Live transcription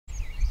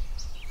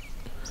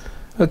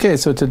Okay,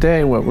 so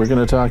today what we're going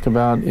to talk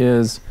about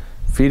is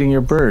feeding your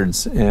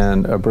birds,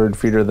 and a bird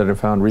feeder that I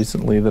found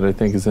recently that I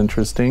think is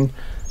interesting.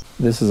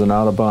 This is an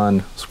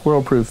Audubon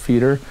squirrel-proof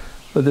feeder,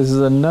 but this is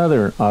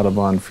another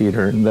Audubon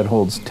feeder that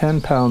holds 10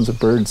 pounds of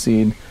bird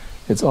seed.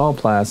 It's all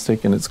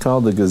plastic, and it's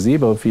called the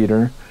Gazebo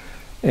feeder.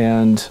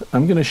 And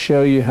I'm going to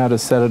show you how to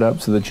set it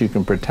up so that you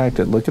can protect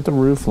it. Look at the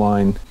roof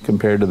line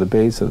compared to the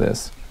base of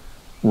this.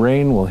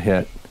 Rain will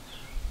hit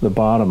the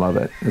bottom of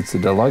it. It's a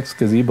deluxe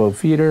gazebo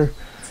feeder.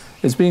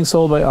 It's being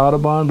sold by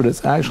Audubon, but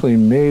it's actually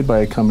made by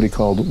a company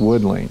called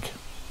Woodlink.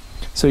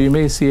 So you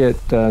may see it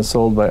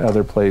sold by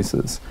other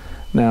places.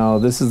 Now,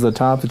 this is the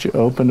top that you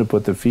open to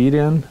put the feed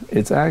in.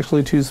 It's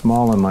actually too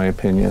small in my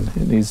opinion.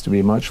 It needs to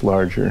be much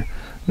larger.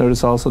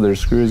 Notice also there's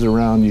screws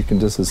around. You can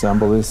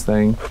disassemble this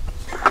thing.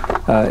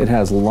 It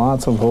has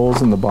lots of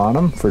holes in the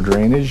bottom for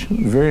drainage.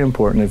 Very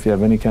important if you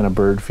have any kind of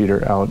bird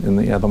feeder out in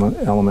the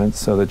elements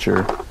so that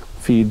your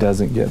feed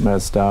doesn't get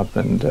messed up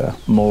and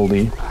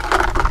moldy.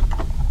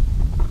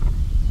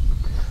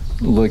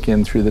 Look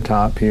in through the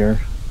top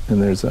here,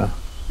 and there's a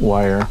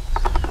wire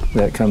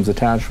that comes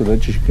attached with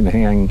it. You can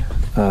hang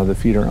the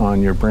feeder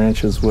on your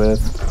branches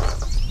with.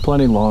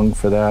 Plenty long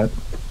for that.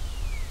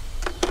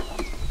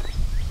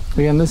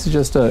 Again, this is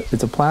just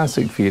it's a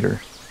plastic feeder.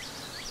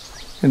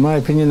 In my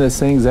opinion, this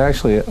thing's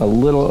actually a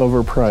little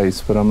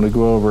overpriced, but I'm going to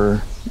go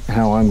over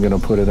how I'm going to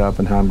put it up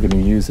and how I'm going to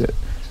use it.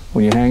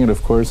 When you hang it,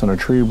 of course, on a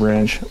tree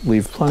branch,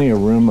 leave plenty of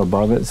room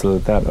above it so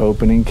that that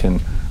opening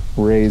can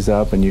raise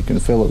up and you can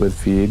fill it with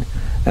feed.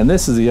 And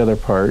this is the other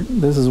part.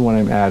 This is what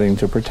I'm adding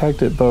to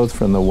protect it both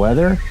from the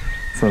weather,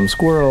 from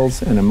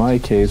squirrels, and in my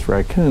case,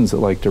 raccoons that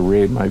like to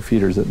raid my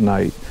feeders at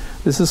night.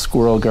 This is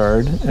Squirrel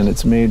Guard, and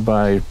it's made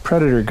by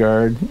Predator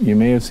Guard. You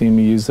may have seen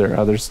me use their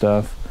other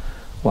stuff,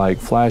 like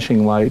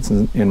flashing lights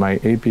in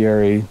my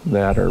apiary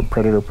that are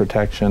predator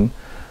protection.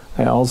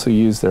 I also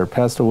use their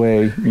Pest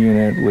Away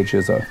unit, which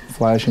is a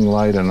flashing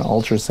light and an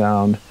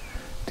ultrasound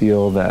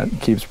deal that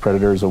keeps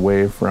predators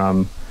away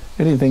from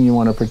anything you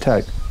want to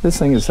protect. This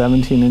thing is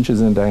 17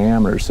 inches in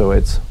diameter, so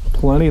it's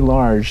plenty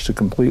large to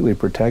completely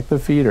protect the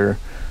feeder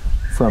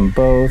from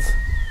both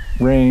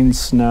rain,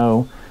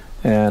 snow,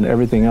 and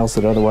everything else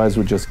that otherwise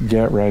would just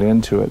get right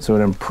into it. So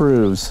it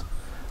improves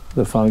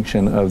the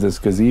function of this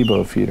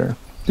gazebo feeder.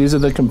 These are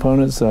the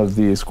components of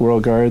the Squirrel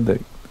Guard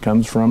that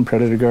comes from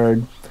Predator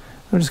Guard.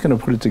 I'm just going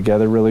to put it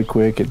together really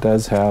quick. It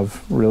does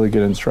have really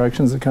good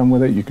instructions that come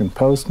with it. You can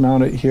post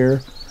mount it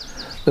here.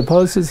 The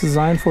post it's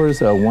designed for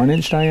is a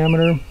 1-inch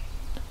diameter,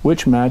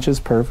 which matches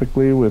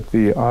perfectly with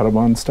the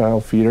Audubon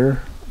style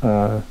feeder,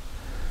 but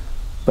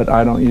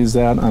I don't use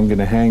that. I'm going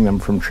to hang them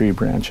from tree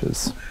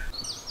branches.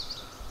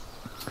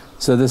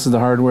 So this is the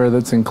hardware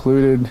that's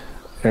included.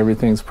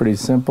 Everything's pretty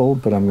simple,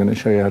 but I'm going to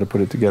show you how to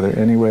put it together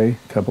anyway.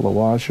 A couple of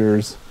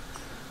washers,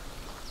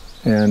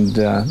 and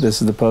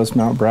this is the post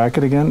mount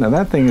bracket again. Now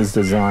that thing is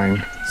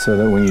designed so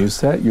that when you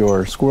set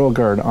your Squirrel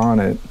Guard on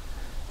it,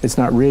 it's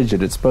not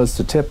rigid. It's supposed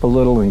to tip a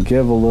little and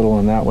give a little,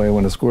 and that way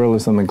when a squirrel or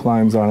something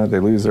climbs on it,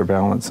 they lose their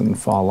balance and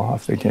fall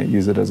off. They can't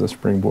use it as a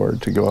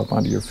springboard to go up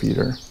onto your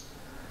feeder.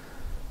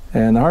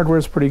 And the hardware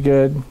is pretty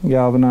good,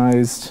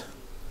 galvanized.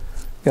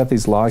 Got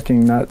these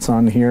locking nuts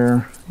on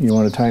here. You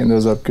want to tighten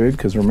those up good,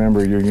 because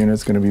remember, your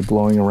unit's going to be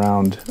blowing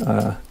around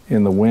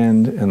in the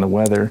wind and the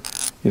weather.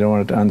 You don't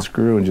want it to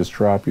unscrew and just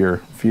drop your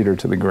feeder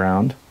to the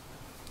ground.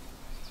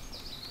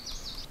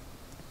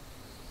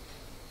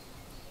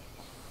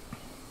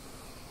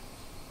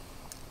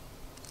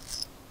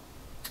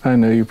 I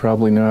know you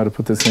probably know how to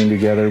put this thing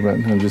together, but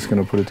I'm just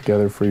going to put it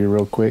together for you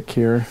real quick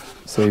here.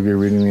 Save you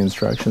reading the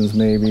instructions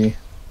maybe.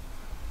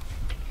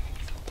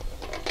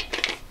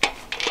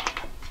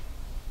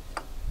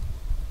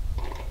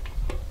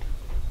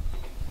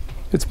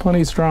 It's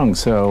plenty strong,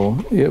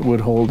 so it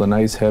would hold a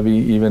nice heavy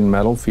even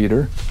metal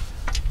feeder.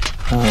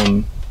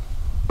 I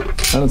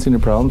don't see any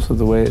problems with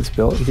the way it's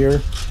built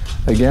here.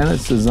 Again,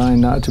 it's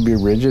designed not to be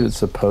rigid. It's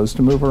supposed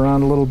to move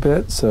around a little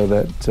bit so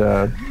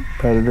that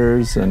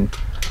predators and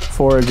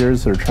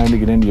foragers that are trying to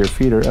get into your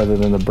feeder other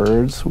than the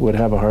birds would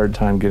have a hard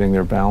time getting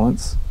their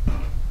balance.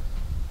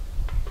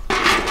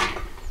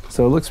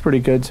 So it looks pretty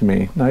good to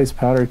me. Nice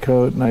powder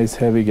coat, nice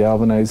heavy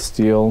galvanized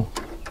steel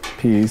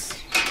piece.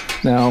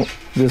 Now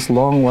this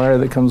long wire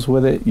that comes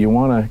with it, you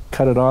want to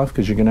cut it off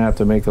because you're going to have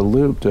to make a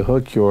loop to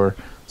hook your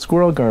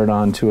Squirrel Guard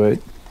onto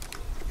it,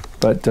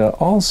 but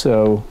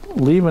also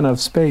leave enough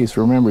space.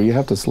 Remember, you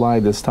have to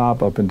slide this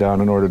top up and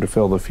down in order to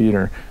fill the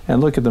feeder. And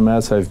look at the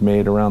mess I've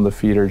made around the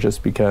feeder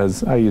just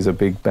because I use a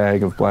big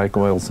bag of black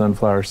oil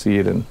sunflower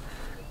seed and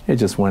it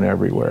just went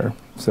everywhere.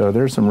 So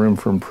there's some room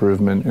for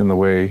improvement in the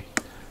way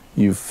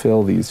you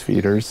fill these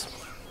feeders.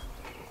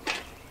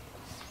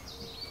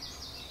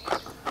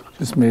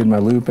 Just made my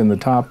loop in the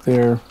top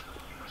there.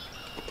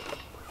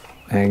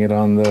 Hang it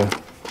on the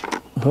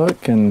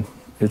hook and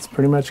it's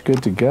pretty much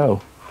good to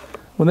go.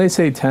 When they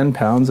say 10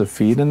 pounds of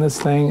feed in this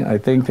thing, I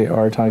think they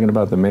are talking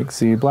about the mixed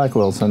seed. Black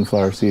oil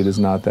sunflower seed is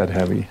not that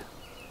heavy.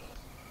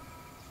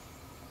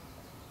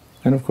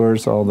 And of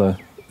course, all the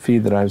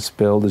feed that I've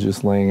spilled is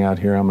just laying out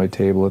here on my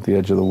table at the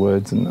edge of the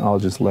woods, and I'll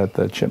just let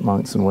the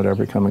chipmunks and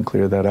whatever come and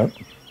clear that up.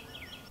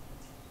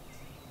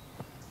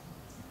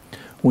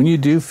 When you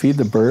do feed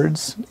the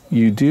birds,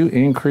 you do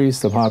increase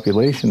the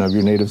population of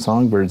your native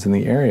songbirds in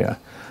the area.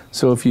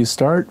 So if you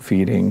start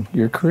feeding,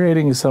 you're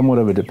creating somewhat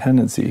of a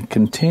dependency.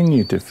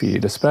 Continue to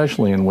feed,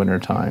 especially in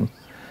wintertime.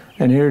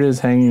 And here it is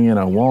hanging in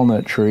a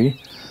walnut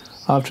tree.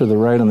 Off to the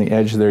right on the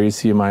edge there, you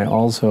see my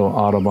also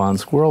Audubon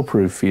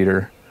squirrel-proof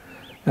feeder.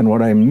 And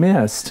what I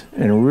missed,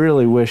 and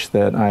really wish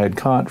that I had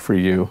caught for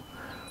you,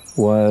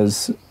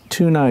 was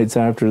 2 nights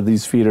after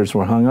these feeders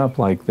were hung up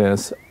like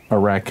this, a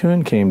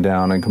raccoon came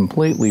down and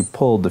completely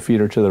pulled the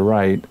feeder to the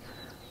right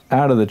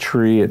out of the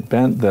tree. It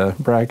bent the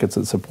brackets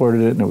that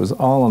supported it, and it was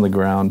all on the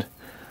ground.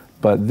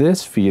 But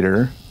this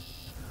feeder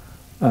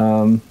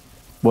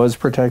was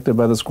protected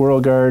by the squirrel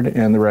guard,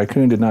 and the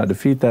raccoon did not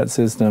defeat that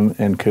system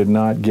and could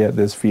not get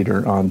this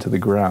feeder onto the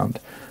ground.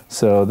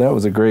 So that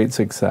was a great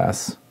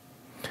success.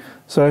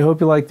 So I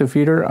hope you like the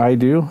feeder. I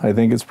do. I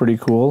think it's pretty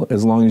cool,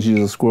 as long as you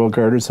use a squirrel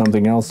guard or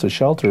something else to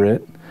shelter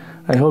it.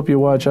 I hope you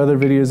watch other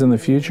videos in the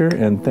future,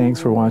 and thanks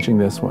for watching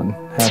this one.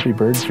 Happy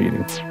bird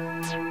feeding.